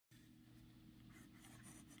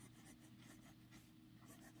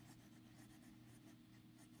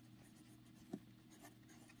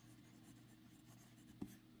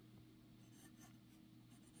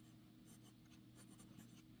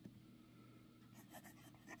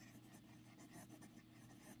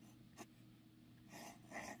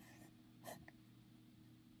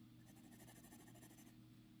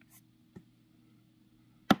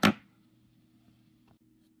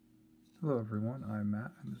Hello everyone, I'm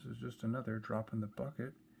Matt, and this is just another drop in the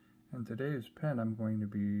bucket. And today's pen I'm going to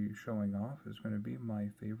be showing off is going to be my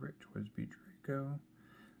favorite TWSBI Draco.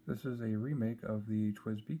 This is a remake of the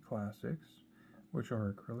TWSBI Classics, which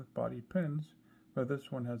are acrylic bodied pens, but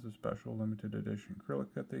this one has a special limited edition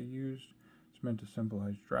acrylic that they used. It's meant to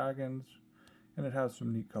symbolize dragons, and it has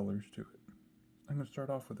some neat colors to it. I'm going to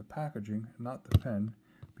start off with the packaging, not the pen,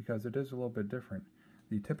 because it is a little bit different.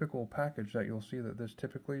 The typical package that you'll see that this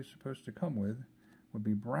typically is supposed to come with would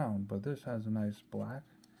be brown, but this has a nice black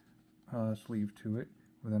sleeve to it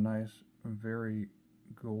with a nice, very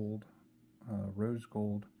gold, rose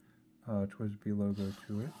gold TWSBI logo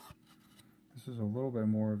to it. This is a little bit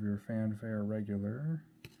more of your fanfare regular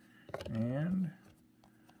and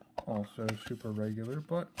also super regular,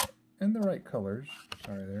 but in the right colors.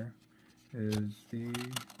 Sorry, there is the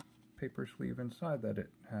paper sleeve inside that it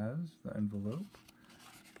has, the envelope.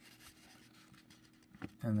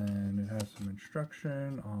 And then it has some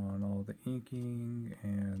instruction on all the inking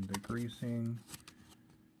and the greasing,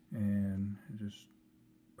 and just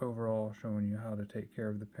overall showing you how to take care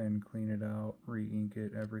of the pen, clean it out, re-ink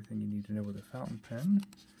it, everything you need to know with a fountain pen.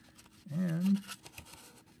 And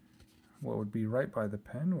what would be right by the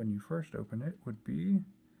pen when you first open it would be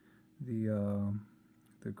the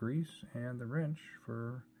grease and the wrench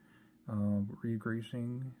for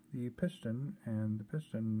re-greasing the piston and the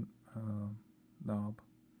piston knob,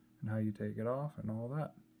 and how you take it off and all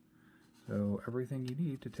that. So everything you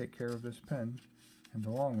need to take care of this pen in the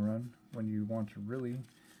long run when you want to really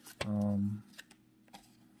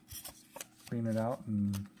clean it out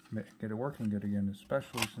and get it working good again,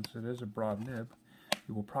 especially since it is a broad nib.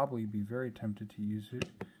 You will probably be very tempted to use it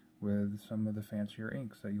with some of the fancier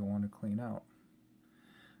inks that you'll want to clean out.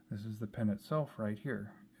 This is the pen itself right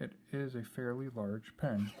here. It is a fairly large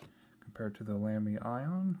pen compared to the Lamy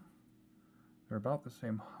Ion. They're about the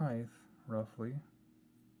same height, roughly.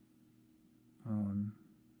 Can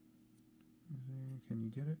you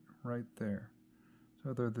get it? Right there.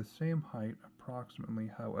 So they're the same height, approximately.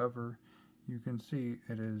 However, you can see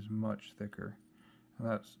it is much thicker. And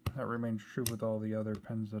that remains true with all the other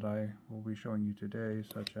pens that I will be showing you today,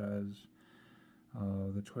 such as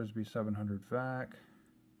the TWSBI 700 VAC.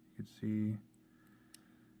 You can see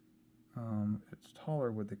it's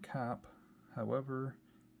taller with the cap. However,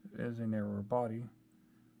 it is a narrower body,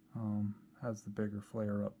 has the bigger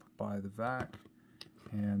flare up by the VAC,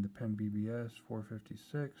 and the Pen BBS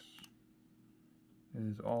 456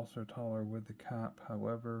 is also taller with the cap,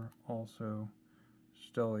 however, also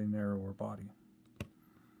still a narrower body.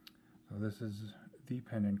 So this is the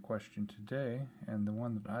pen in question today, and the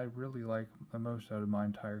one that I really like the most out of my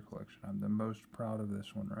entire collection. I'm the most proud of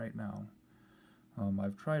this one right now.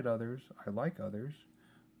 I've tried others, I like others,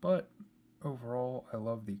 but overall, I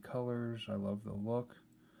love the colors, I love the look.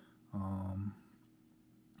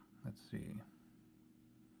 Let's see.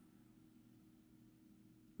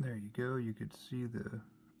 There you go, you could see the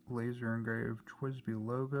laser engraved TWSBI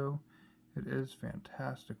logo. It is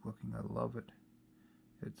fantastic looking, I love it.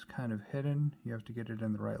 It's kind of hidden, you have to get it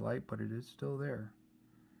in the right light, but it is still there.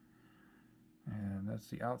 And that's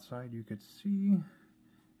the outside. You could see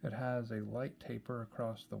it has a light taper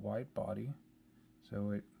across the wide body, so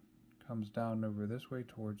it comes down over this way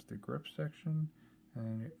towards the grip section,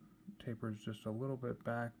 and it tapers just a little bit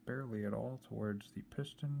back, barely at all, towards the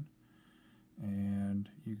piston. And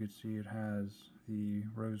you can see it has the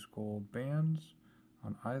rose gold bands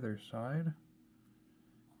on either side.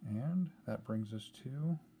 And that brings us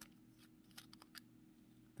to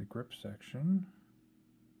the grip section,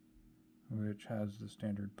 which has the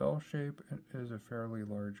standard bell shape. It is a fairly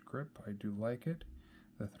large grip, I do like it.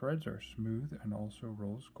 The threads are smooth and also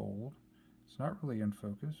rose gold. It's not really in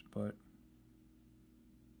focus, but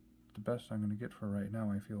the best I'm going to get for right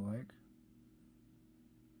now, I feel like.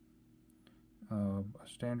 A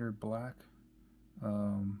standard black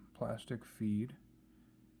plastic feed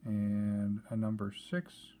and a number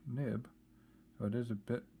 6 nib. So it is a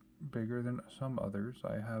bit bigger than some others.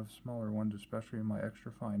 I have smaller ones, especially in my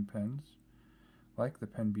extra fine pens, like the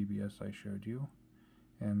Pen BBS I showed you,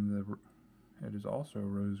 and it is also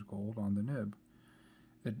rose gold on the nib.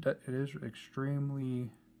 It is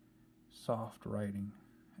extremely soft writing,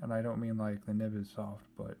 and I don't mean like the nib is soft,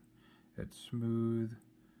 but it's smooth.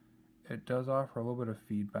 It does offer a little bit of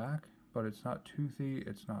feedback, but it's not toothy,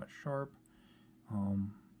 it's not sharp.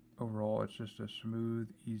 Overall, it's just a smooth,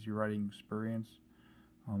 easy writing experience.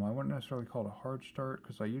 I wouldn't necessarily call it a hard start,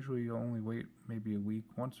 because I usually only wait maybe a week.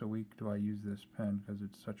 Once a week do I use this pen, because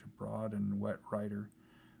it's such a broad and wet writer,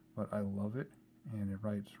 but I love it, and it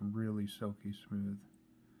writes really silky smooth.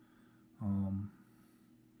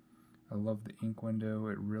 I love the ink window.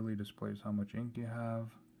 It really displays how much ink you have.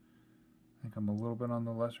 I think I'm a little bit on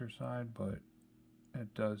the lesser side, but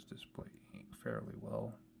it does display ink fairly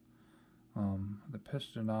well. The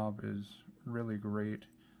piston knob is really great.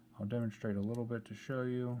 I'll demonstrate a little bit to show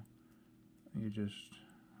you. You just,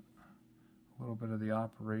 a little bit of the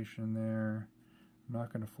operation there. I'm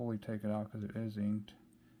not going to fully take it out because it is inked.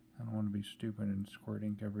 I don't want to be stupid and squirt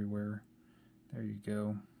ink everywhere. There you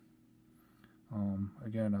go.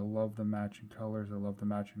 Again, I love the matching colors. I love the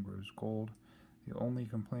matching rose gold. The only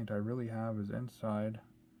complaint I really have is inside.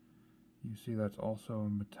 You see that's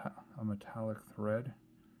also a metallic thread,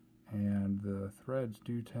 and the threads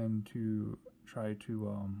do tend to try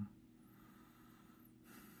to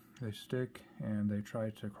they stick and they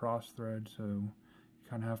try to cross thread, so you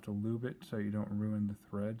kind of have to lube it so you don't ruin the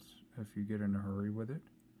threads if you get in a hurry with it.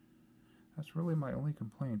 That's really my only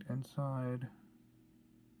complaint. Inside,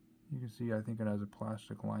 you can see I think it has a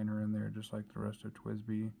plastic liner in there just like the rest of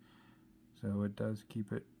TWSBI, so it does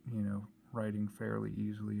keep it, you know, writing fairly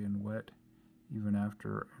easily and wet even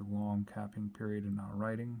after a long capping period and not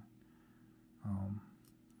writing.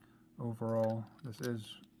 Overall, this is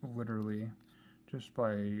literally, just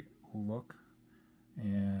by look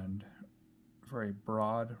and for a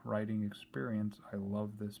broad writing experience, I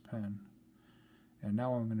love this pen. And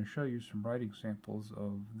now I'm going to show you some writing samples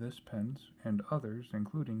of this pen's and others,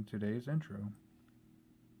 including today's intro.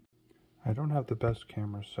 I don't have the best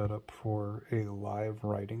camera set up for a live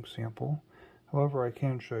writing sample. However, I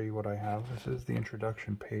can show you what I have. This is the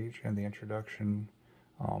introduction page and the introduction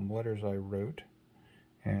letters I wrote.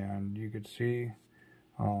 And you could see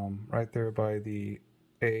right there by the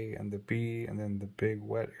A and the B and then the big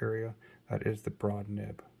wet area, that is the broad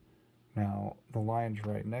nib. Now, the lines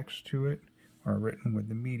right next to it are written with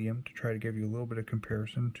the medium to try to give you a little bit of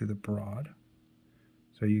comparison to the broad.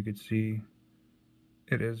 So you could see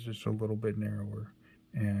it is just a little bit narrower.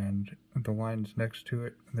 And the lines next to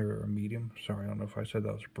it, they're a medium. Sorry, I don't know if I said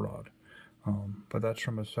that was broad. But that's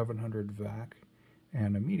from a 700 VAC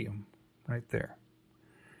and a medium right there.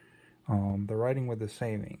 They're writing with the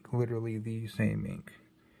same ink, literally the same ink.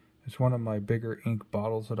 It's one of my bigger ink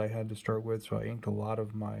bottles that I had to start with, so I inked a lot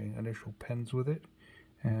of my initial pens with it.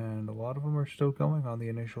 And a lot of them are still going on the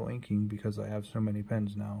initial inking because I have so many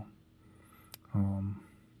pens now.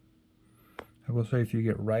 I will say if you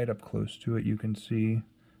get right up close to it, you can see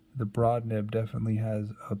the broad nib definitely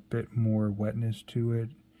has a bit more wetness to it.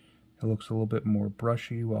 It looks a little bit more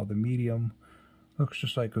brushy, while the medium looks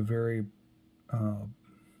just like a very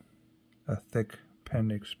a thick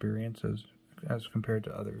pen experience as compared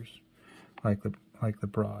to others, like the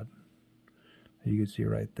broad. You can see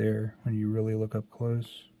right there when you really look up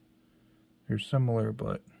close. They're similar,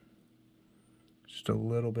 but just a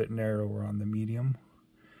little bit narrower on the medium.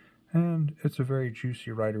 And it's a very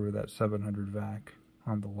juicy writer with that 700 VAC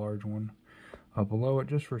on the large one. Below it,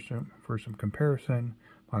 just for some comparison,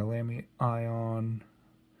 my Lamy Ion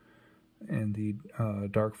and the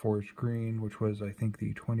Dark Forest Green, which was I think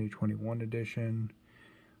the 2021 edition.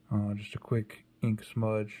 Just a quick ink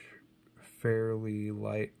smudge, fairly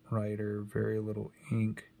light writer, very little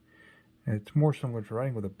ink. It's more similar to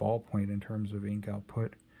writing with a ballpoint in terms of ink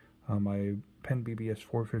output. My Pen BBS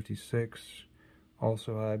 456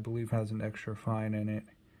 also, I believe, has an extra fine in it.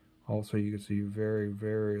 Also, you can see very,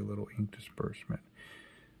 very little ink disbursement.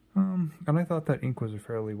 And I thought that ink was a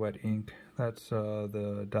fairly wet ink. That's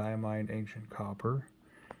the Diamine Ancient Copper.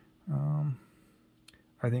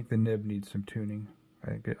 I think the nib needs some tuning.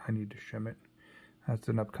 I need to shim it. That's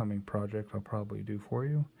an upcoming project I'll probably do for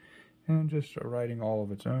you. And just writing all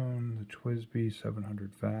of its own, the TWSBI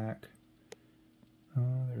 700 VAC.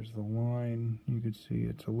 There's the line. You can see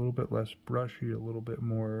it's a little bit less brushy, a little bit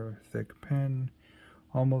more thick pen,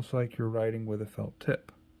 almost like you're writing with a felt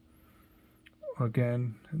tip.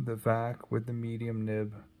 Again, the VAC with the medium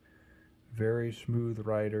nib, very smooth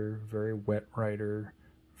writer, very wet writer,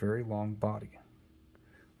 very long body.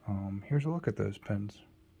 Here's a look at those pens.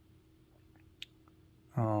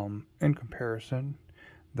 In comparison,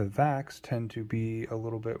 the VACs tend to be a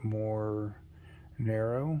little bit more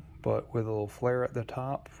narrow, but with a little flare at the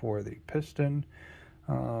top for the piston.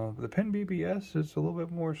 The Pen BBS is a little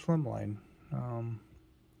bit more slimline.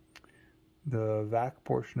 The VAC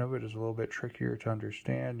portion of it is a little bit trickier to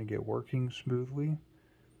understand and get working smoothly.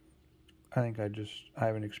 I think I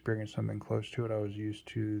haven't experienced something close to it. I was used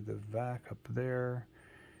to the VAC up there.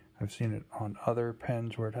 I've seen it on other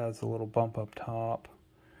pens where it has a little bump up top.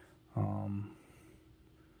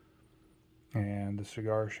 And the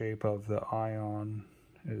cigar shape of the Ion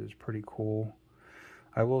is pretty cool.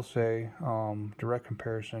 I will say, direct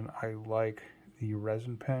comparison, I like the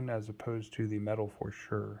resin pen as opposed to the metal for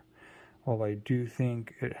sure. while I do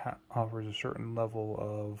think it offers a certain level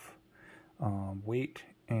of weight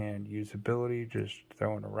and usability just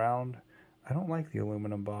throwing around, I don't like the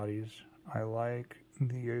aluminum bodies. I like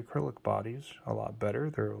the acrylic bodies a lot better.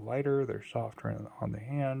 They're lighter, they're softer on the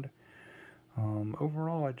hand.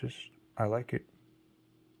 Overall, I like it.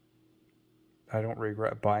 I don't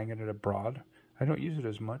regret buying it at abroad. I don't use it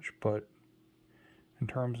as much, but in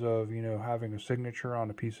terms of, having a signature on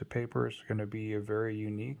a piece of paper, it's going to be a very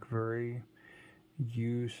unique, very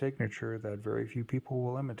you signature that very few people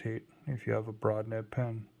will imitate if you have a broad nib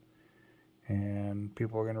pen. And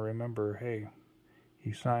people are going to remember, hey,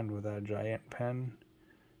 he signed with that giant pen.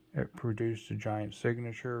 It produced a giant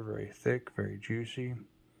signature, very thick, very juicy,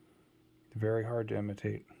 very hard to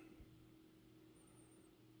imitate.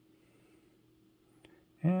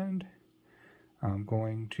 And I'm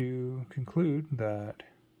going to conclude that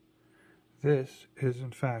this is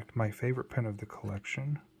in fact my favorite pen of the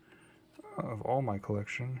collection, of all my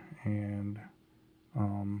collection, and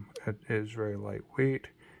it is very lightweight.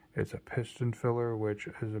 It's a piston filler, which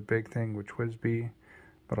is a big thing with TWSBI,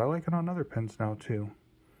 but I like it on other pens now too.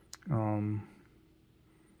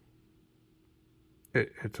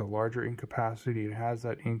 It's a larger ink capacity. It has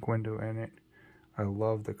that ink window in it. I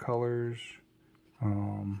love the colors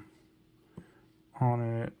on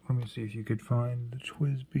it. Let me see if you could find the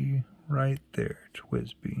TWSBI right there.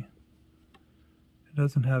 TWSBI. It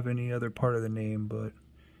doesn't have any other part of the name, but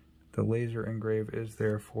the laser engrave is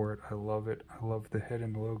there for it. I love it. I love the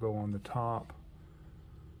hidden logo on the top.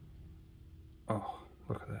 Oh,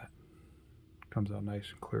 look at that. Comes out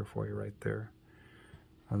nice and clear for you right there.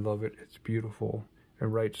 I love it. It's beautiful. It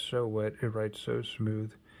writes so wet. It writes so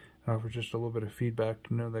smooth. It offers just a little bit of feedback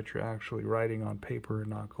to know that you're actually writing on paper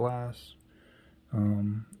and not glass.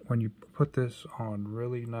 When you put this on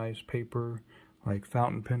really nice paper, like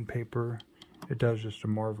fountain pen paper, it does just a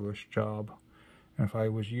marvelous job. And if I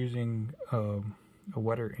was using a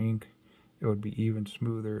wetter ink, it would be even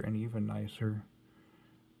smoother and even nicer.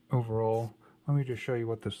 Overall, let me just show you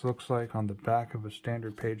what this looks like on the back of a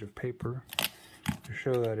standard page of paper to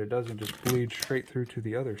show that it doesn't just bleed straight through to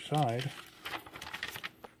the other side.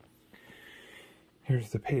 Here's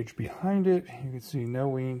the page behind it. You can see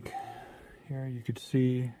no ink. Here you could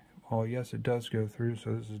see, well, yes, it does go through,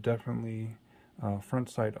 so this is definitely front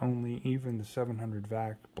side only. Even the 700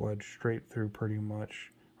 VAC bled straight through pretty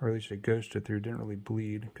much, or at least it ghosted through. It didn't really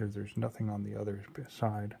bleed because there's nothing on the other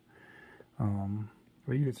side.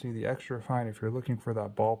 But you can see the extra fine. If you're looking for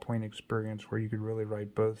that ballpoint experience where you could really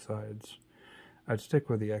write both sides, I'd stick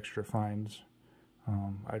with the extra fines.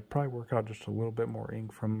 I'd probably work out just a little bit more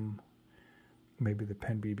ink from maybe the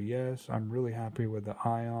Pen BBS. I'm really happy with the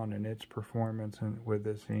Ion and its performance and with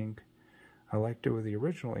this ink. I liked it with the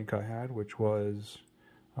original ink I had, which was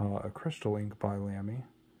a crystal ink by Lamy.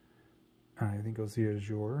 I think it was the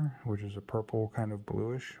Azure, which is a purple kind of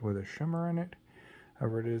bluish with a shimmer in it.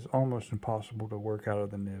 However, it is almost impossible to work out of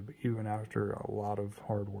the nib, even after a lot of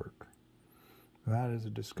hard work. That is a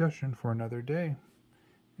discussion for another day.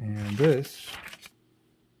 And this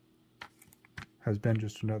has been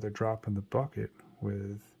just another drop in the bucket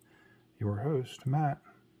with your host, Matt.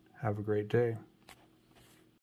 Have a great day.